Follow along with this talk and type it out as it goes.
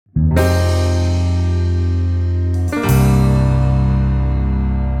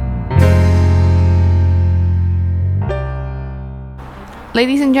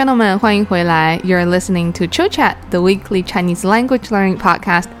Ladies and gentlemen, 欢迎回来. You're listening to Chill Chat, the weekly Chinese language learning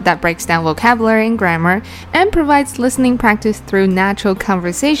podcast that breaks down vocabulary and grammar and provides listening practice through natural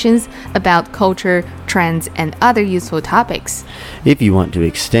conversations about culture, trends, and other useful topics. If you want to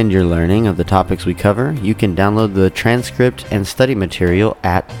extend your learning of the topics we cover, you can download the transcript and study material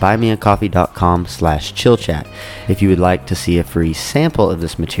at buymeacoffee.com/chillchat. If you would like to see a free sample of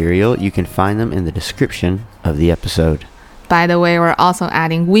this material, you can find them in the description of the episode. By the way, we're also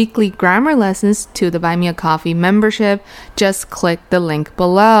adding weekly grammar lessons to the Buy Me a Coffee membership. Just click the link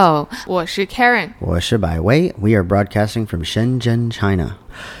below. 我是 Karen. 我是百威. We are broadcasting from Shenzhen, China.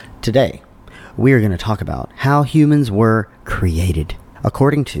 Today, we are going to talk about how humans were created,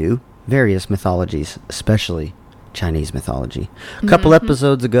 according to various mythologies, especially Chinese mythology. A couple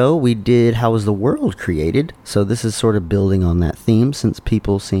episodes ago, we did How Was the World Created? So this is sort of building on that theme since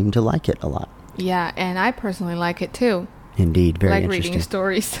people seem to like it a lot. Yeah, and I personally like it too.Indeed, very like interesting. Reading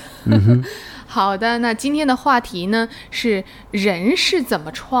stories. 好的，那今天的话题呢是人是怎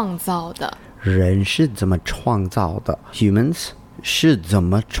么创造的？人是怎么创造的？ Humans 是怎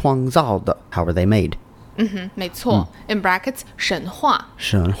么创造的？ How were they made? 没错。In brackets 神话。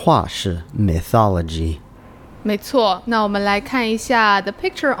神话是 mythology. 没错，那我们来看一下 the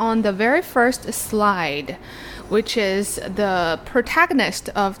picture on the very first slide.Which is the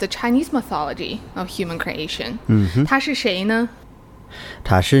protagonist of the Chinese mythology of human creation. 她是谁呢？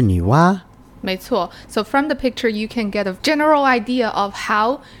她是女娲。没错。So from the picture, you can get a general idea of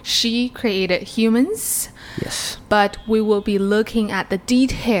how she created humans. Yes. But we will be looking at the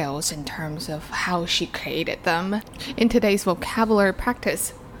details in terms of how she created them in today's vocabulary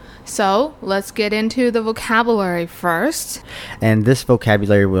practice.So, let's get into the vocabulary first. And this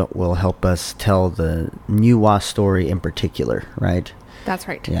vocabulary will help us tell the Nuwa story in particular, right? That's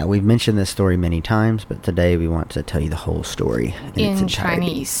right. Yeah, we've mentioned this story many times, but today we want to tell you the whole story in its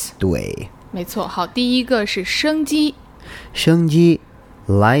entirety. Chinese. 对。没错，好，第一个是生机。生机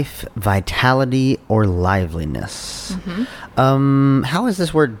life, vitality, or liveliness. How is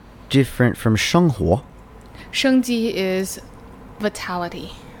this word different from 生活? 生机 is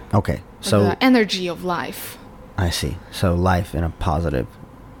vitality.Okay, so the energy of life. I see. So life in a positive,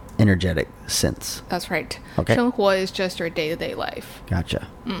 energetic sense. That's right. Okay. 生活 is just your day-to-day life. Gotcha.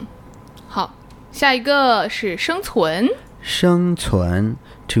 好，下一个是生存。生存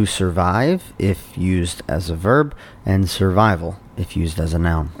to survive if used as a verb, and survival if used as a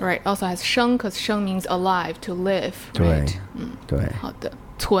noun. Right. Also has 生 because 生 means alive, to live. 对 Right. 对。好的。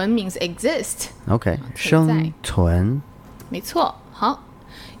存 means exist. Okay. 存在。生存。没错。好。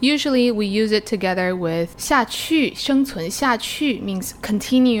Usually we use it together with 下去，生存下去 means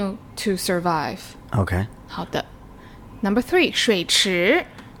continue to survive. Okay. 好的。Number 3, 水池。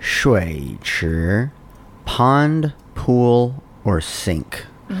水池 pond, pool, or sink.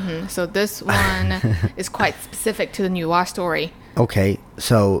 So this one is quite specific to the Nuwa story. Okay,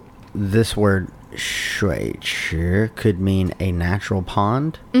 so this word 水池 could mean a natural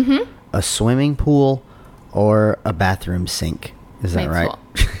pond, a swimming pool, or a bathroom sink. Is that right?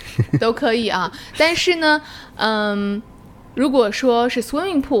 都可以啊，但是呢，如果说是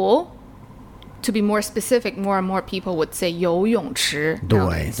swimming pool, to be more specific, more and more people would say 游泳池。对。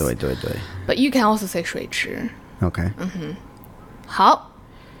But you can also say 水池。Okay. 好，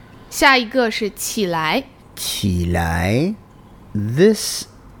下一个是起来。起来 This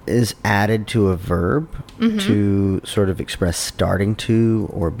is added to a verb to sort of express starting to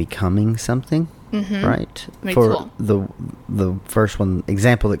or becoming something. Right? For the first one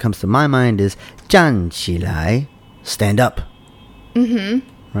example that comes to my mind is 站起来 stand up.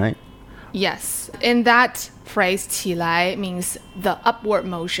 Right? Yes. In that phrase 起来 means the upward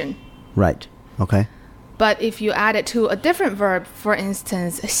motion. Right. Okay. But if you add it to a different verb, for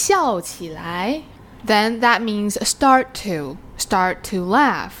instance 笑起来, then that means start to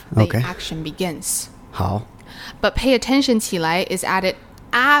laugh. The action begins. 好. But pay attention 起来 is added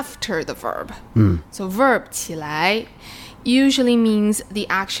after the verb. So verb 起来 usually means the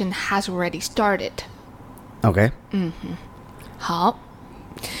action has already started. Okay. 好，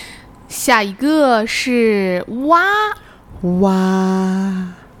下一个是挖。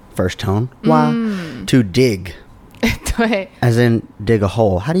挖 first tone. 挖 to dig. 对 As in dig a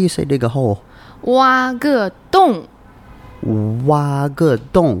hole. How do you say dig a hole? 挖个洞。挖个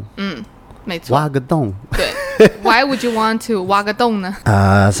洞。没错。挖个洞。对。Why would you want to 挖个洞呢？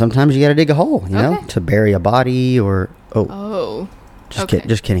 Sometimes you gotta dig a hole, you know, to bury a body or... Oh.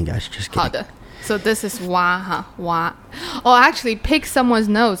 Just kidding, guys. Just kidding. 好的。So this is 挖哈挖 Oh, actually, pick someone's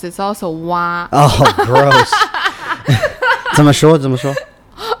nose is also 挖 Oh, gross. 怎么说？就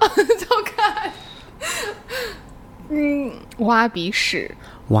看挖鼻屎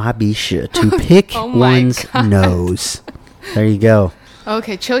挖鼻屎 to pick Oh my one's God. nose. There you go.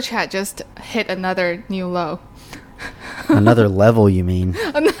 Okay, Chill Chat just hit another new low. Another level, you mean?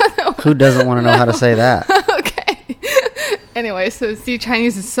 Who doesn't want to know how to say that? Okay. Anyway, so see,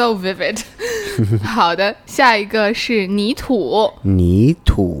 Chinese is so vivid. 好的，下一个是泥土。泥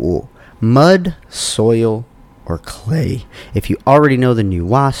土 mud, soil, or clay. If you already know the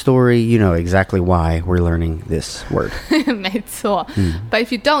Nuwa story, you know exactly why we're learning this word. 没错 But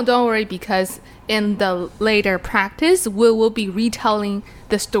if you don't worry, because in the later practice, we will be retelling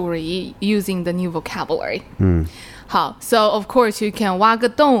the story using the new vocabulary. 好 So of course you can 挖个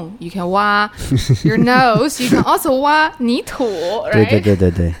洞 You can 挖 your nose You can also 挖泥土 right?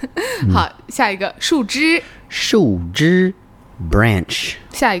 对。好，下一个树枝树枝 branch.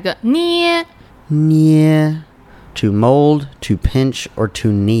 下一个捏 捏 to mold, to pinch, or to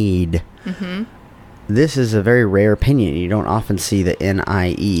knead. This is a very rare pinyin. You don't often see the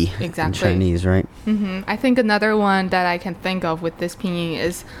N-I-E in Exactly. Chinese, right? I think another one that I can think of with this pinyin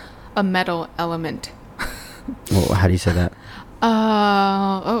is a metal element. Well, how do you say that?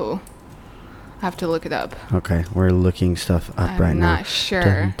 I have to look it up. Okay, we're looking stuff up right now. I'm not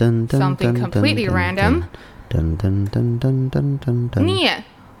sure. Something completely random. 镍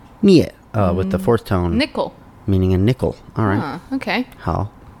镍 with the fourth tone, nickel. meaning a nickel. All right. Okay.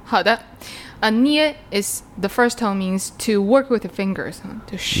 好好的。捏 is the first tone means to work with your fingers,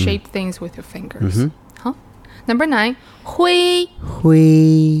 to shape things with your fingers. 好 Number 9, 灰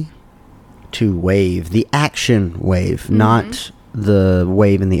灰 to wave, the action wave, not the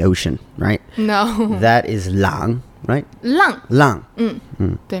wave in the ocean, right? No. That is 浪, right? 浪浪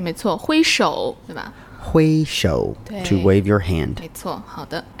对，没错，挥手，对吧？挥手 对 to wave your hand. 没错，好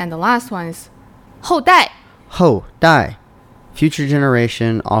的。And the last one is 后代。后代 future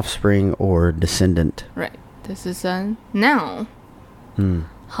generation, offspring, or descendant. Right. This is a noun.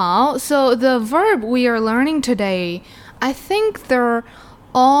 好 So the verb we are learning today, I think they're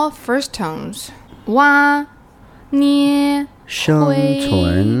all first tones. 挖、捏、生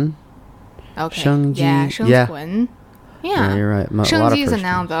存 Okay. 生机 Yeah, 生 Yeah. 存 Yeah, you're right. A lot 生 of 机 is a first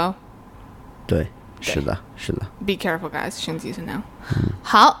noun tones. though. 对，是的，是的。 Be careful, guys. 生机 is a noun.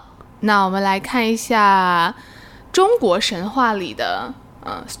 好，那我们来看一下中国神话里的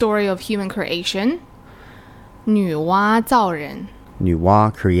story of human creation. 女娲造人。女娲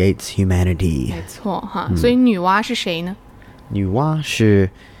creates humanity. 没错哈，所以女娲是谁呢？女娲是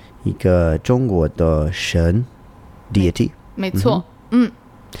一个中国的神 deity. 没错，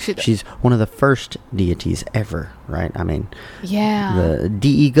是的 She's one of the first deities ever, right? I mean, ，Yeah，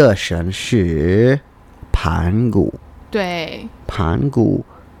第一个神是盘古，对，盘古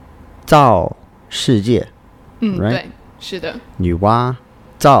造世界，right? 对，是的，女娲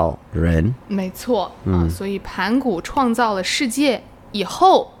造人，没错啊，所以盘古创造了世界以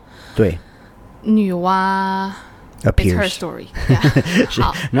后，对女娲 It's her appears. story. Yeah.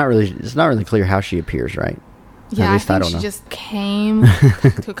 好 It's not really clear how she appears, right? Yeah, At I least I think don't she know. just came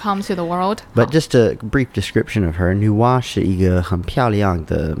to come to the world. But 好 just a brief description of her. 女娲是一个很漂亮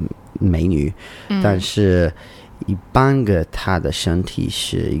的美女，但是一般的她的身体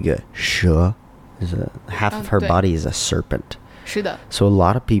是一个蛇，half of her 对 body is a serpent. 是的， So a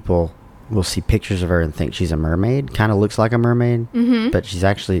lot of people will see pictures of her and think she's a mermaid. Kind of looks like a mermaid, but she's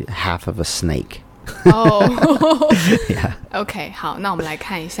actually half of a snake. 哦 Yeah. OK， 好，那我们来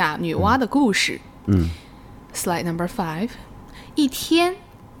看一下女娲的故事。Slide number 5。一天，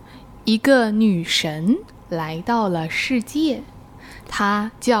一个女神来到了世界，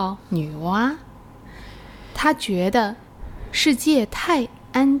她叫女娲。她觉得世界太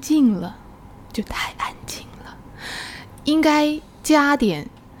安静了，就太安静了，应该加点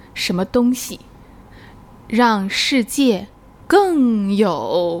什么东西，让世界更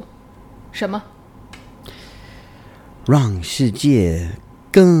有什么？让世界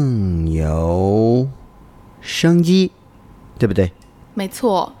更有生机，对不对？没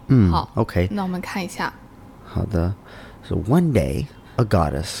错，好 OK 那我们看一下。好的。So one day, a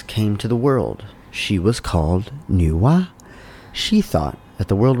goddess came to the world. She was called Nuwa. She thought that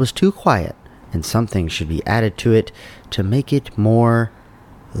the world was too quiet and something should be added to it to make it more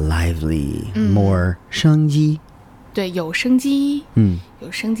lively, more 生机。对，有生机，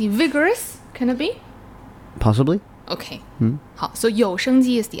有生机 vigorous can it be? Possibly. OK，好 so 有生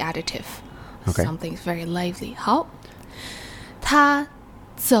机 is the adjective. Okay. Something's very lively. 好，他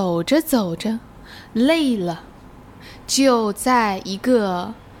走着走着累了，就在一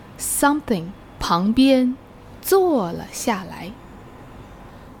个 something 旁边坐了下来。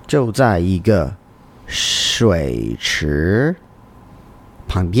就在一个水池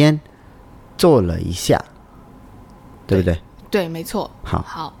旁边坐了一下，对不对？对，没错。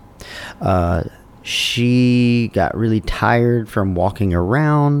好。She got really tired from walking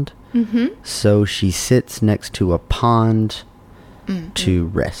around, so she sits next to a pond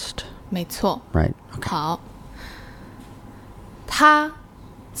to rest. 没错。Right. Okay. 好。她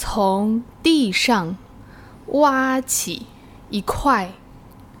从地上挖起一块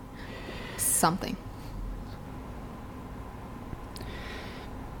something。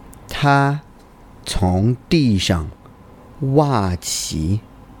她从地上挖起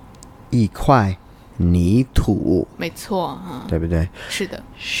一块泥土，没错，对不对？是的。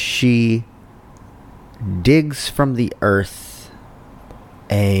She digs from the earth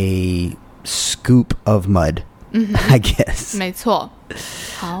a scoop of mud, I guess. 没错。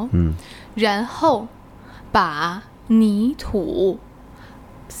好。然后把泥土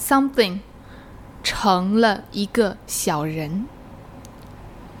something 成了一个小人。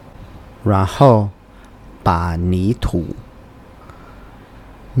然后把泥土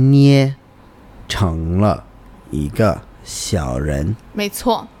捏成了一个小人。没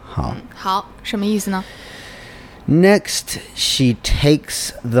错。好。好，什么意思呢？ Next, she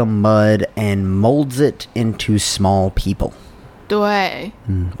takes the mud and molds it into small people. 对。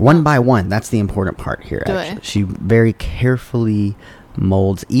One by one. That's the important part here, actually. She very carefully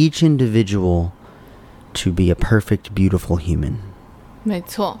molds each individual to be a perfect, beautiful human. 没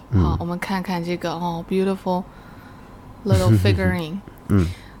错。好，我们看看这个beautiful little figurine.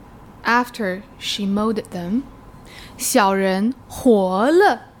 After she molded them, 小人活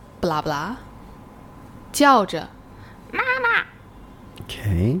了 blah blah 叫着妈妈。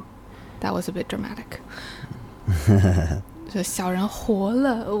 Okay. That was a bit dramatic. 这小人活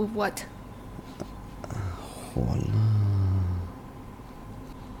了 what? 活了。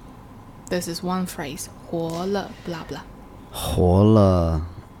 This is one phrase. 活了 blah blah. 活了。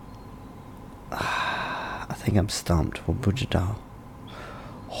I think I'm stumped. 我不知道。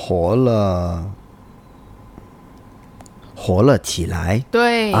活了。活了起来。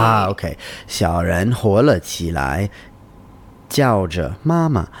对。OK. 小人活了起来，叫着妈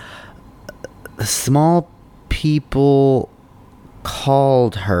妈。Small people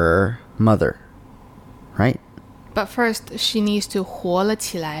called her mother, right? But first, she needs to 活了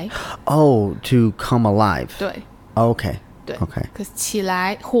起来。 Oh, to come alive. 对。Okay. 对。 Okay. Because 起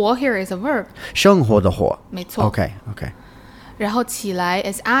来活 here is a verb. 生活的活。没错。Okay. Okay. 然后起来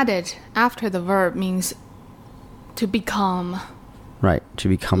is added after the verb means to become. Right, to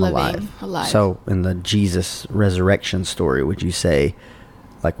become alive. So, in the Jesus resurrection story, would you say,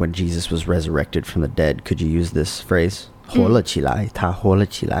 like when Jesus was resurrected from the dead, could you use this phrase? 活了起来，他活了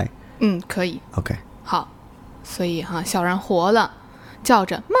起来。可以。 Okay. 好，所以小人活了，叫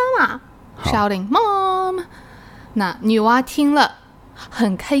着妈妈 ，shouting mom。那女娲听了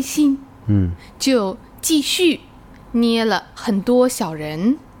很开心，就继续捏了很多小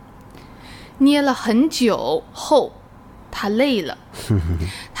人，捏了很久后，她累了，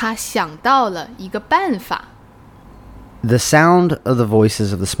她想到了一个办法。The sound of the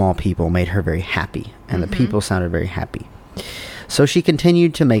voices of the small people made her very happy, and the people sounded very happy. So she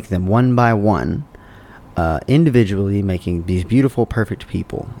continued to make them one by one, individually making these beautiful, perfect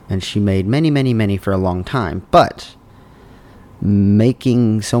people. And she made many, many, many for a long time. But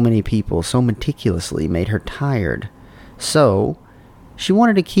making so many people so meticulously made her tired. So she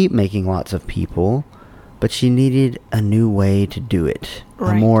wanted to keep making lots of people, but she needed a new way to do it,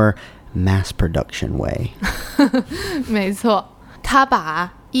 a more mass production way. 没错，她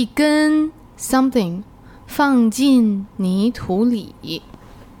把一根 something 放进泥土里。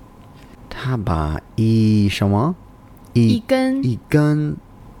她把一什么？一根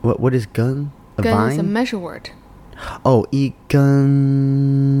What is gun? A 根 vine? is a measure word. 一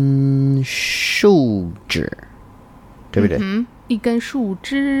根树枝，对不对？一根树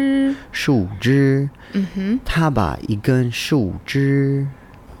枝。树枝。她把一根树枝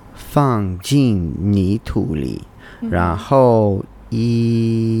放进泥土里，然后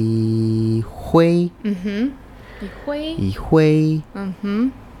一挥。一挥。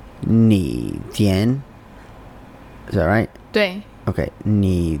你点 Is that right? 对。 Okay,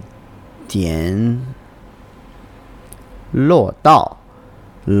 你点落到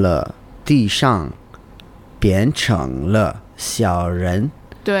了地上，变成了小人。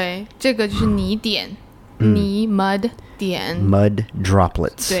对，这个就是泥点，泥 mud 点 mud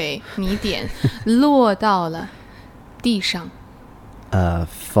droplets. 对，泥点落到了地上。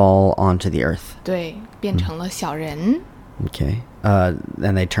fall onto the earth. 对，变成了小人。 Okay. And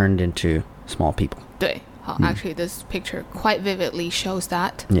they turned into small people. 对，好，actually this picture quite vividly shows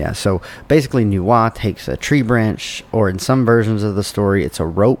that. Yeah, so basically Nuwa takes a tree branch, or in some versions of the story, it's a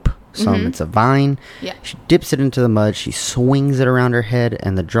rope. Some it's a vine. Yeah. She dips it into the mud, she swings it around her head,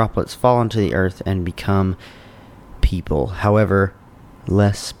 and the droplets fall onto the earth and become people. However,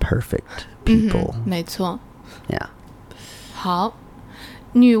 less perfect people. 没错。 Yeah. 好，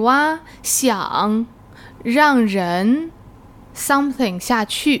女娲想让人 something 下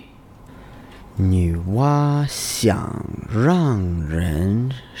去。女娲想让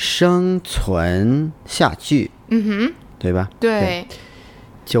人生存下去，对吧？对，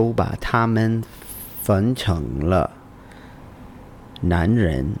就把他们分成了男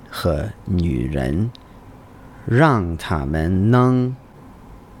人和女人，让他们能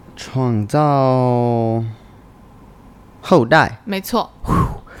创造后代。没错。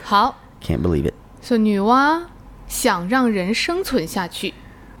好， Can't believe it. 所以女娲想让人生存下去，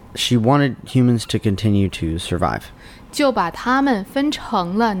 She wanted humans to continue to survive. 就把他们分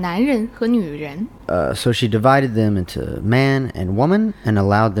成了男人和女人。 So she divided them into man and woman and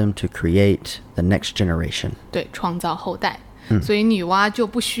allowed them to create the next generation. 对，创造后代。所以女娲就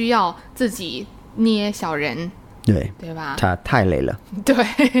不需要自己捏小人，对，对吧？她太累了。对，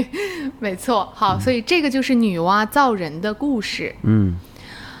没错。好，所以这个就是女娲造人的故事。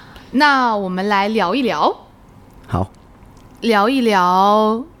那我们来聊一聊，好，聊一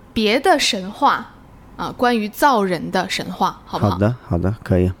聊别的神话啊，关于造人的神话，好不好？好的，好的，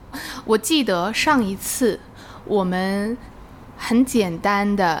可以。我记得上一次我们很简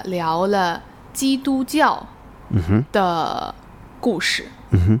单的聊了基督教的故事，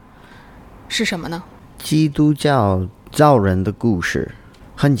是什么呢？基督教造人的故事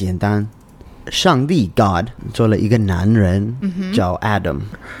很简单，上帝 God 做了一个男人，叫 Adam，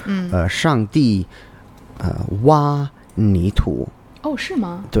上帝挖泥土，哦，是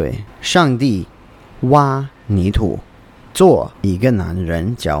吗？对，上帝挖泥土做一个男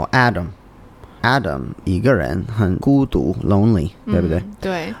人叫 Adam 一个人很孤独 lonely，对不对？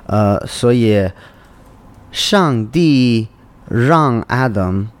对，所以上帝让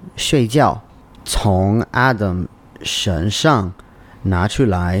Adam 睡觉，从 Adam 身上拿出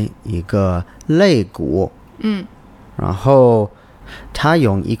来一个肋骨，然后他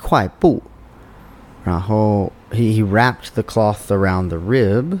用一块布，然后 he wrapped the cloth around the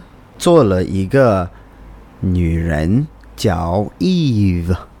rib， 做了一个女人叫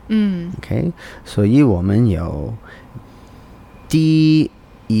Eve。OK， 所以我们有第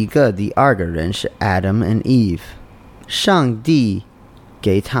二个人是 Adam and Eve， 上帝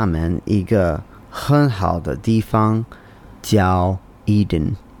给他们一个很好的地方叫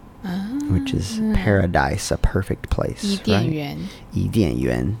Eden，which is paradise, a perfect place。伊甸园。伊甸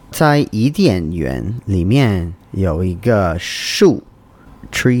园，在伊甸园里面有一个树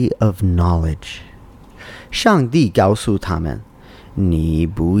 ，Tree of Knowledge。上帝告诉他们。你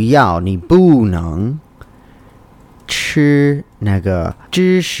不能吃那个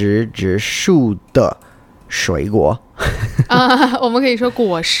知识之树的水果。我们可以说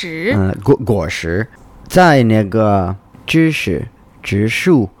果实。果实，在那个知识之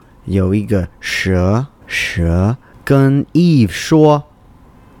树有一个蛇跟 Eve 说：“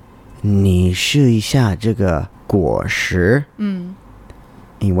你试一下这个果实。”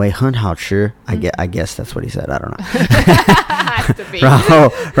因为很好吃 I guess that's what he said, I don't know.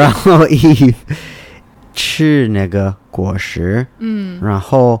 然后 Eve 吃那个果实，然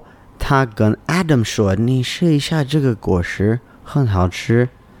后他跟 Adam 说，你试一下这个果实很好吃，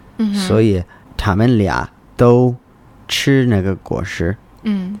所以他们俩都吃那个果实，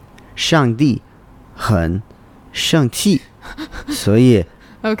上帝很生气，所以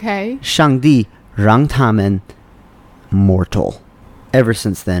OK， 上帝让他们 mortal。Ever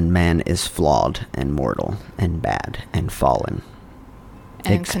since then, man is flawed and mortal and bad and fallen.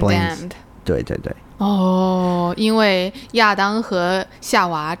 And Explains. condemned. 对。哦，因为亚当和夏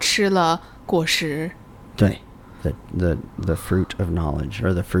娃吃了果实。对 the fruit of knowledge,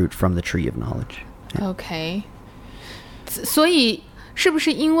 or the fruit from the tree of knowledge. OK， 所以是不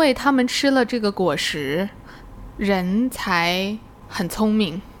是因为他们吃了这个果实，人才很聪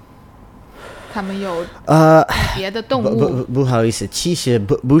明？他们有别的动物。不好意思，其实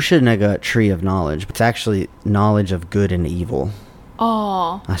不是那个 tree of knowledge, but it's actually knowledge of good and evil.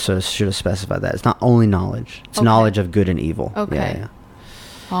 I should have specified that. It's not only knowledge. It's knowledge of good and evil. Okay.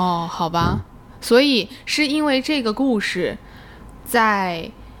 Yeah. 好吧。所以是因为这个故事在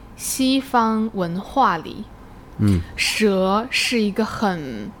西方文化里，蛇是一个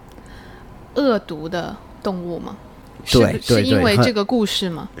很恶毒的动物吗？对，是因为这个故事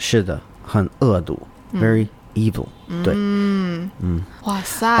吗？是的，很恶毒，very evil. 对，哇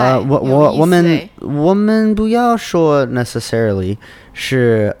塞，我们不要说 necessarily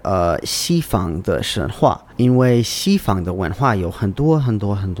是西方的神话，因为西方的文化有很多很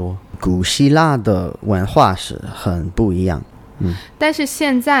多很多，古希腊的文化是很不一样。但是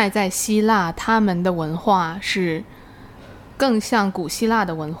现在在希腊，他们的文化是更像古希腊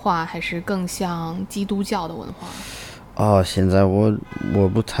的文化，还是更像基督教的文化？现在我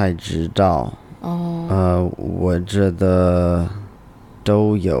不太知道。我觉得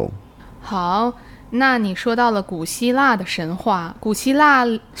都有。好，那你说到了古希腊的神话，古希腊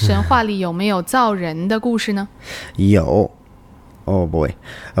神话里有没有造人的故事呢？有。Oh boy.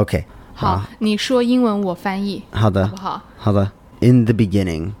 Okay. 好，你说英文，我翻译。好的，好不好？好的。In the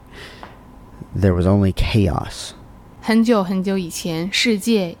beginning, there was only chaos. 很久很久以前，世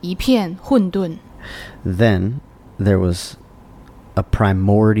界一片混沌。Then there was a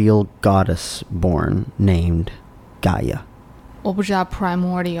primordial goddess born named Gaia. 我不知道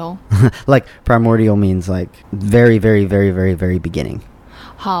primordial. Like primordial means like very, very, very, very, very beginning.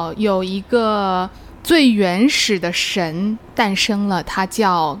 好，有一个最原始的神诞生了，他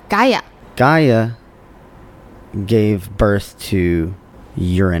叫 Gaia。Gaia gave birth to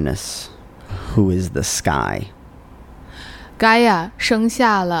Uranus, who is the sky. Gaia 生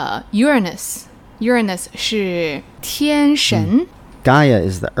下了 Uranus 是天神。Gaia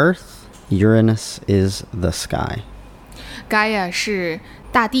is the earth, Uranus is the sky. Gaia 是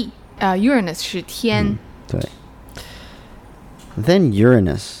大地，Uranus 是天。对。Then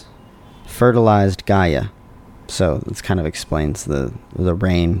Uranus fertilized Gaia, so this kind of explains the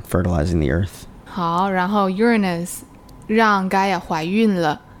rain fertilizing the earth. 好，然后 Uranus 让 Gaia 怀孕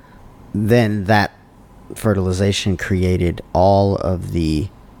了。Then that fertilization created all of the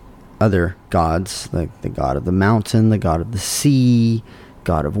other gods, like the god of the mountain, the god of the sea,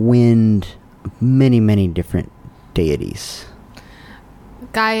 god of wind, many, many different deities.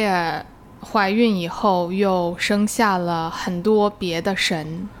 Gaia 怀孕以后又生下了很多别的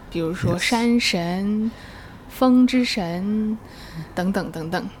神，比如说山神、风之神等等等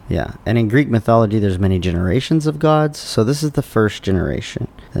等。Yeah, and in Greek mythology there's many generations of gods, so this is the first generation.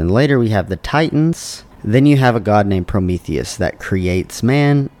 And later we have the Titans. Then you have a god named Prometheus that creates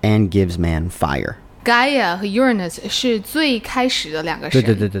man and gives man fire. Gaia 和 Uranus 是最开始的两个神。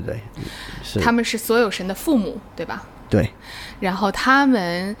对，他们是所有神的父母，对吧？对。然后他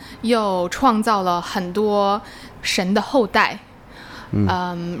们又创造了很多神的后代。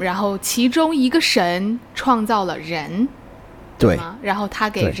然后其中一个神创造了人，对吗？然后他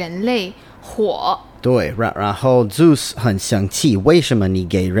给人类火。对，然后 Zeus 很生气，为什么你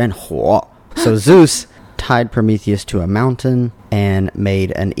给人火？ So Zeus tied Prometheus to a mountain and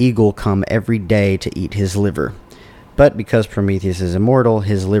made an eagle come every day to eat his liver. But because Prometheus is immortal,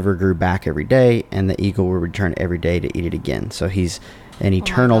 his liver grew back every day, and the eagle will return every day to eat it again. So he's an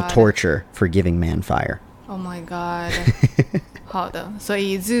eternal torture for giving man fire. Oh my god. 好的，所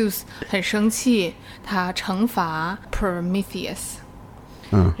以 Zeus 很生气，他惩罚 Prometheus。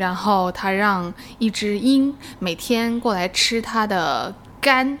然后他让一只鹰每天过来吃他的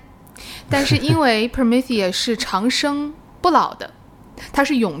肝，但是因为 Prometheus 是长生不老的，他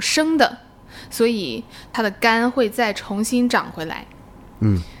是永生的，所以他的肝会再重新长回来。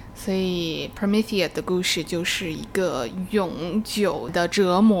所以 Prometheus 的故事就是一个永久的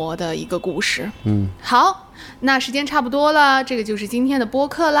折磨的一个故事。好，那时间差不多了，这个就是今天的播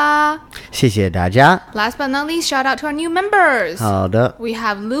客啦。谢谢大家。Last but not least, shout out to our new members. 好的。 We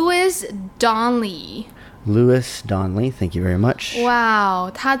have Louis Donley. Louis Donley, thank you very much.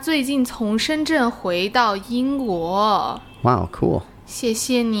 哇，他最近从深圳回到英国。Wow, cool. 谢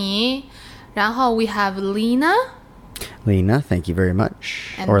谢你。然后 we have Lena, thank you very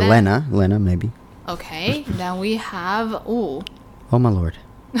much. And or then- Lena maybe. Okay, then we have Oh my lord.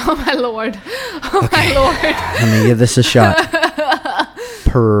 Oh my lord. Oh my lord. Let me give this a shot.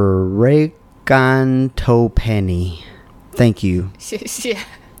 Peregantopeni. Thank you 谢谢。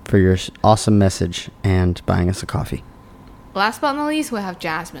 for your awesome message and buying us a coffee. Last but not least, we have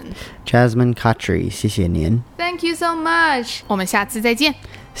Jasmine. Jasmine Khatri, 谢谢您。 Thank you so much. 我们下次再见。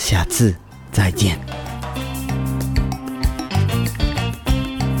下次再见。